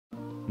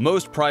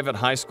Most private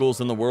high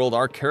schools in the world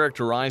are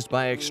characterized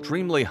by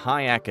extremely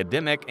high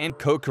academic and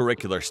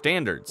co-curricular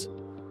standards.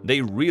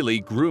 They really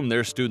groom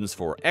their students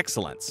for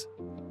excellence.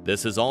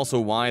 This is also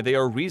why they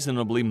are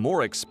reasonably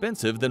more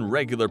expensive than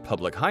regular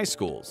public high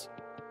schools.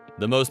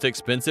 The most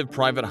expensive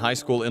private high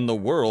school in the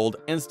world,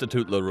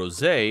 Institut Le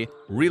Rosey,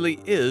 really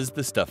is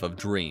the stuff of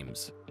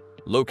dreams.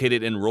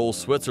 Located in Rolle,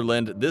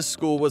 Switzerland, this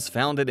school was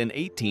founded in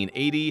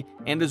 1880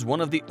 and is one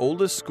of the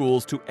oldest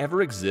schools to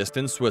ever exist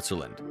in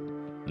Switzerland.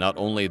 Not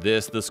only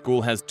this, the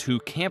school has two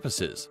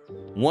campuses,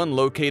 one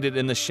located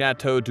in the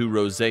Chateau du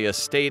Rosey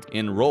estate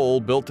in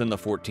Rolle built in the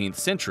 14th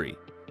century,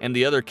 and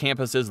the other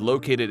campus is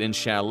located in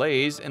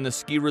chalets in the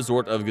ski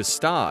resort of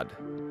Gstaad.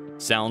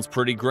 Sounds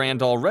pretty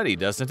grand already,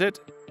 doesn't it?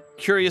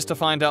 Curious to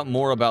find out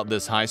more about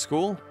this high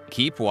school?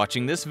 Keep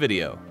watching this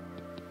video.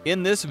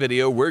 In this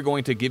video, we're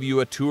going to give you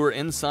a tour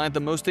inside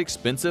the most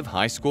expensive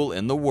high school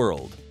in the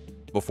world.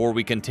 Before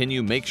we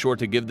continue, make sure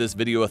to give this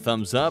video a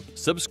thumbs up,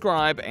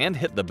 subscribe, and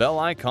hit the bell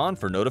icon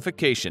for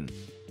notification.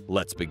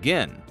 Let's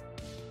begin.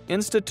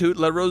 Institut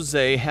Le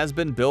Rosey has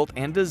been built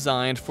and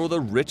designed for the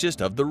richest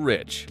of the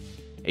rich.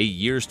 A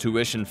year's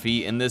tuition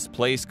fee in this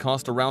place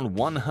cost around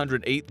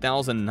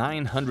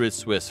 108,900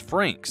 Swiss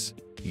francs.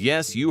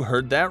 Yes, you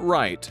heard that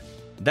right.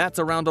 That's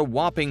around a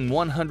whopping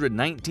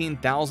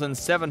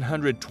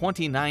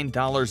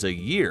 $119,729 a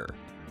year.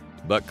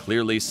 But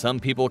clearly some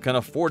people can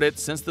afford it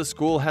since the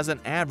school has an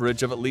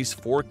average of at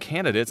least 4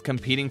 candidates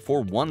competing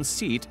for one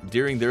seat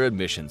during their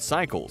admission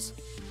cycles.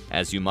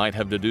 As you might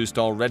have deduced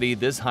already,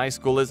 this high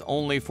school is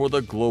only for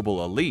the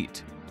global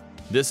elite.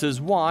 This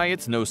is why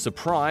it's no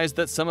surprise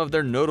that some of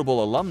their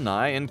notable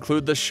alumni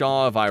include the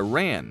Shah of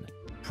Iran,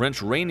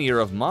 Prince Rainier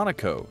of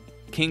Monaco,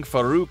 King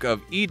Farouk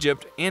of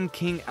Egypt, and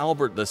King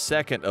Albert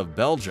II of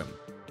Belgium.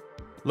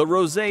 Le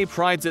Rosey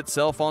prides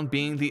itself on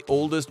being the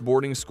oldest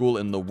boarding school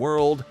in the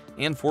world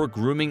and for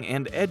grooming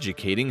and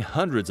educating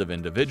hundreds of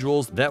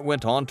individuals that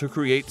went on to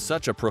create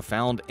such a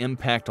profound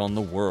impact on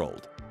the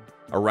world.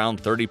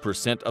 Around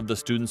 30% of the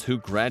students who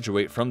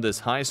graduate from this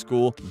high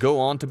school go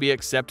on to be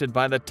accepted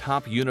by the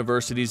top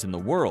universities in the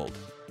world.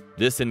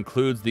 This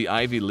includes the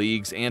Ivy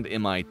Leagues and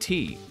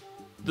MIT.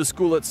 The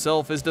school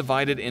itself is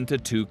divided into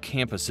 2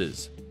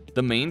 campuses.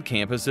 The main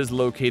campus is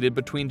located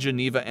between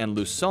Geneva and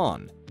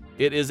Lausanne.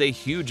 It is a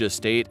huge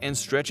estate and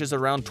stretches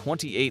around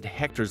 28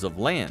 hectares of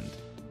land.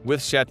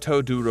 With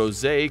Chateau du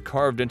Rosey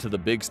carved into the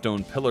big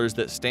stone pillars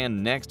that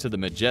stand next to the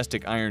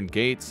majestic iron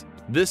gates,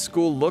 this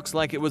school looks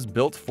like it was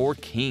built for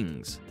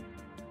kings.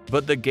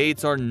 But the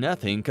gates are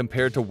nothing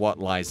compared to what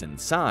lies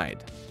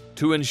inside.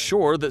 To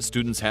ensure that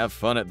students have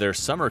fun at their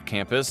summer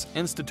campus,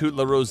 Institut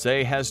Le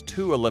Rosey has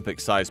 2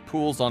 Olympic-sized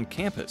pools on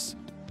campus.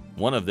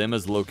 One of them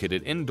is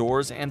located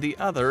indoors and the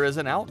other is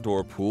an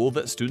outdoor pool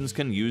that students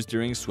can use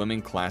during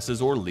swimming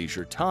classes or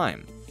leisure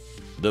time.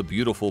 The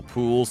beautiful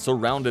pool,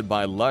 surrounded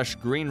by lush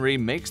greenery,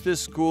 makes this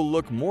school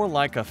look more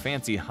like a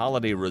fancy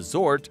holiday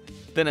resort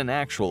than an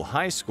actual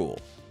high school.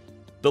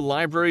 The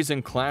libraries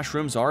and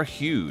classrooms are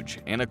huge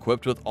and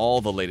equipped with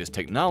all the latest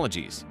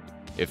technologies.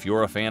 If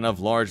you're a fan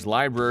of large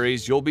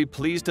libraries, you'll be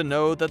pleased to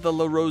know that the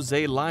Le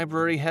Rosey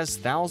Library has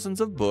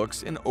thousands of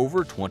books in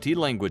over 20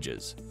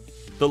 languages.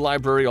 The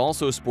library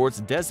also sports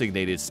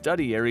designated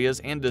study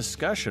areas and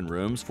discussion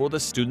rooms for the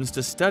students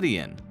to study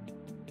in.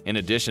 In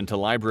addition to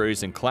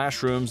libraries and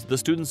classrooms, the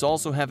students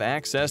also have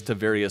access to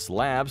various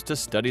labs to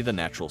study the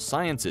natural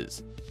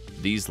sciences.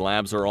 These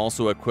labs are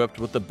also equipped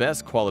with the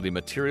best quality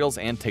materials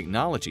and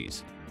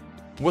technologies.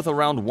 With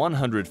around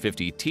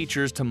 150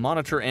 teachers to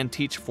monitor and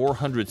teach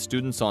 400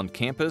 students on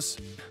campus,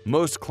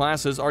 most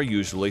classes are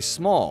usually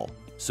small,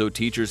 so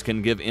teachers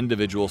can give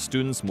individual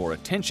students more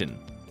attention.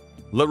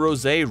 Le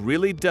Rosey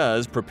really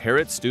does prepare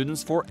its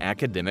students for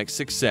academic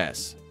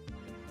success.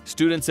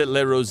 Students at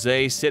Le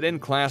Rosey sit in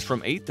class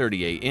from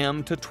 8:30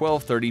 a.m. to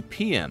 12:30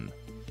 p.m.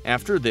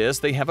 After this,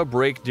 they have a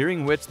break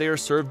during which they are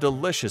served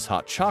delicious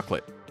hot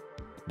chocolate.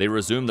 They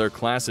resume their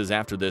classes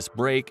after this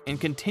break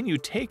and continue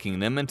taking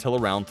them until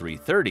around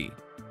 3:30.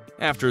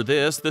 After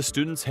this, the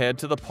students head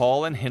to the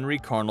Paul and Henry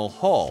Carnell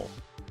Hall.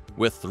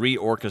 With 3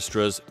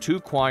 orchestras, 2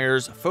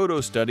 choirs,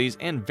 photo studies,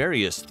 and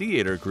various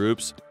theater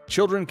groups,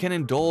 children can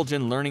indulge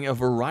in learning a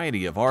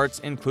variety of arts,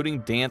 including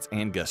dance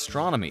and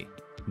gastronomy.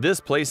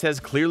 This place has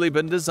clearly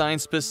been designed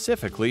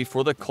specifically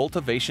for the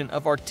cultivation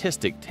of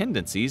artistic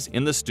tendencies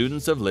in the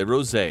students of Le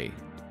Rosey.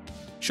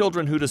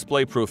 Children who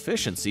display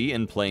proficiency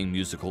in playing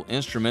musical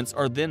instruments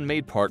are then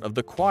made part of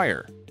the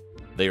choir.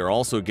 They are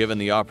also given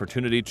the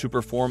opportunity to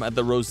perform at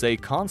the Rosey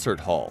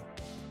Concert Hall.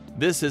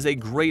 This is a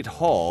great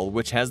hall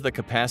which has the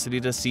capacity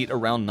to seat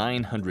around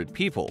 900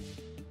 people.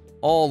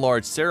 All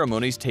large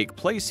ceremonies take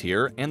place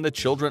here, and the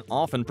children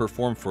often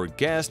perform for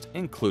guests,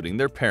 including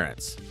their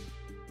parents.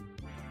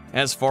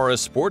 As far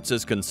as sports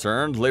is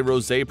concerned, Le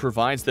Rosey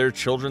provides their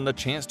children the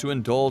chance to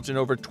indulge in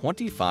over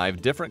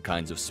 25 different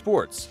kinds of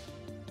sports.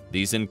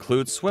 These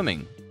include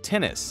swimming,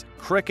 tennis,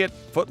 cricket,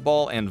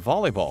 football, and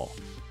volleyball.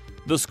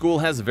 The school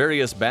has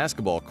various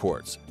basketball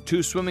courts,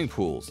 2 swimming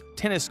pools,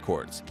 tennis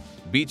courts,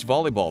 beach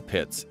volleyball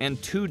pits,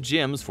 and 2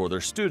 gyms for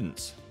their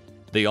students.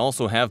 They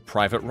also have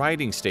private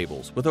riding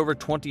stables with over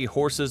 20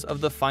 horses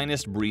of the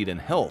finest breed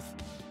and health.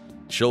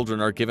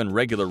 Children are given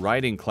regular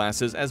riding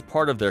classes as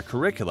part of their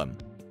curriculum.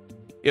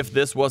 If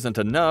this wasn't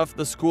enough,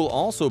 the school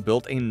also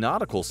built a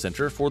nautical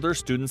center for their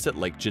students at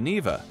Lake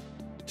Geneva.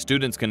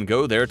 Students can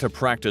go there to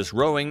practice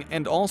rowing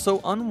and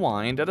also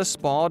unwind at a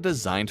spa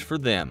designed for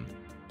them.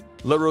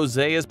 Le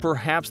Rosey is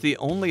perhaps the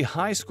only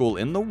high school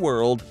in the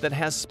world that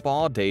has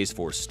spa days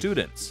for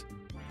students.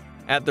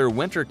 At their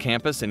winter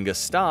campus in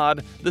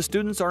Gstaad, the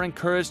students are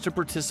encouraged to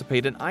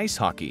participate in ice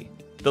hockey.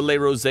 The Le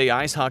Rosey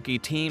ice hockey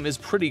team is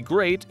pretty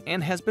great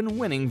and has been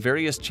winning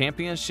various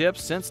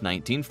championships since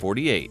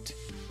 1948.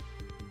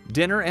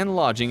 Dinner and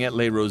lodging at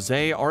Le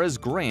Rosey are as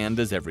grand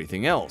as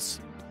everything else.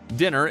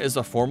 Dinner is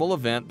a formal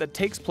event that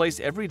takes place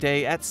every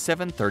day at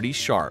 7:30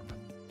 sharp.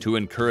 To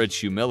encourage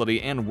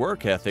humility and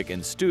work ethic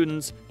in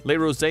students, Le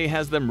Rosey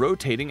has them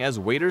rotating as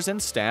waiters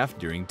and staff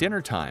during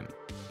dinner time.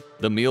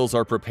 The meals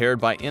are prepared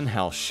by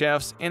in-house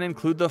chefs and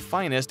include the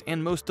finest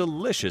and most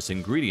delicious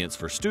ingredients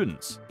for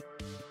students.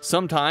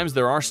 Sometimes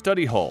there are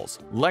study halls,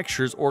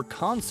 lectures, or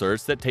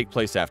concerts that take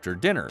place after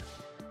dinner,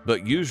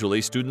 but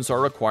usually students are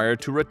required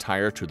to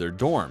retire to their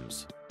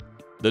dorms.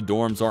 The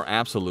dorms are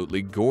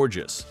absolutely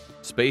gorgeous,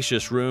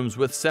 spacious rooms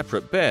with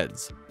separate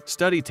beds,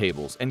 study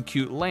tables, and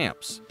cute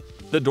lamps.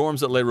 The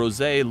dorms at Le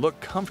Rosey look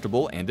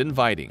comfortable and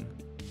inviting.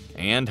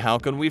 And how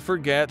can we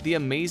forget the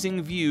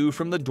amazing view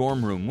from the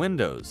dorm room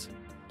windows?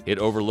 It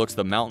overlooks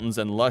the mountains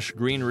and lush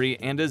greenery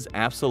and is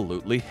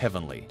absolutely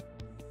heavenly.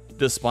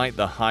 Despite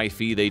the high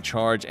fee they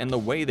charge and the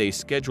way they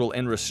schedule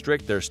and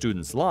restrict their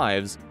students'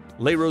 lives,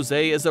 Le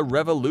Rosey is a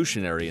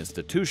revolutionary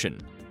institution.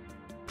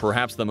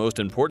 Perhaps the most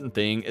important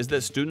thing is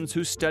that students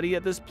who study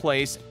at this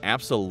place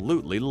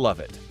absolutely love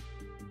it.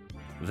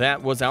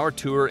 That was our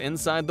tour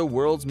inside the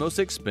world's most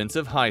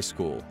expensive high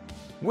school.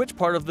 Which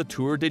part of the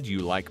tour did you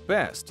like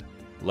best?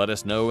 Let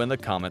us know in the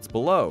comments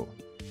below.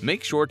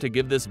 Make sure to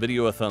give this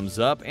video a thumbs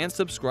up and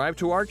subscribe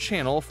to our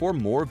channel for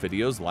more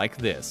videos like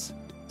this.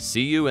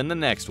 See you in the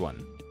next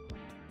one.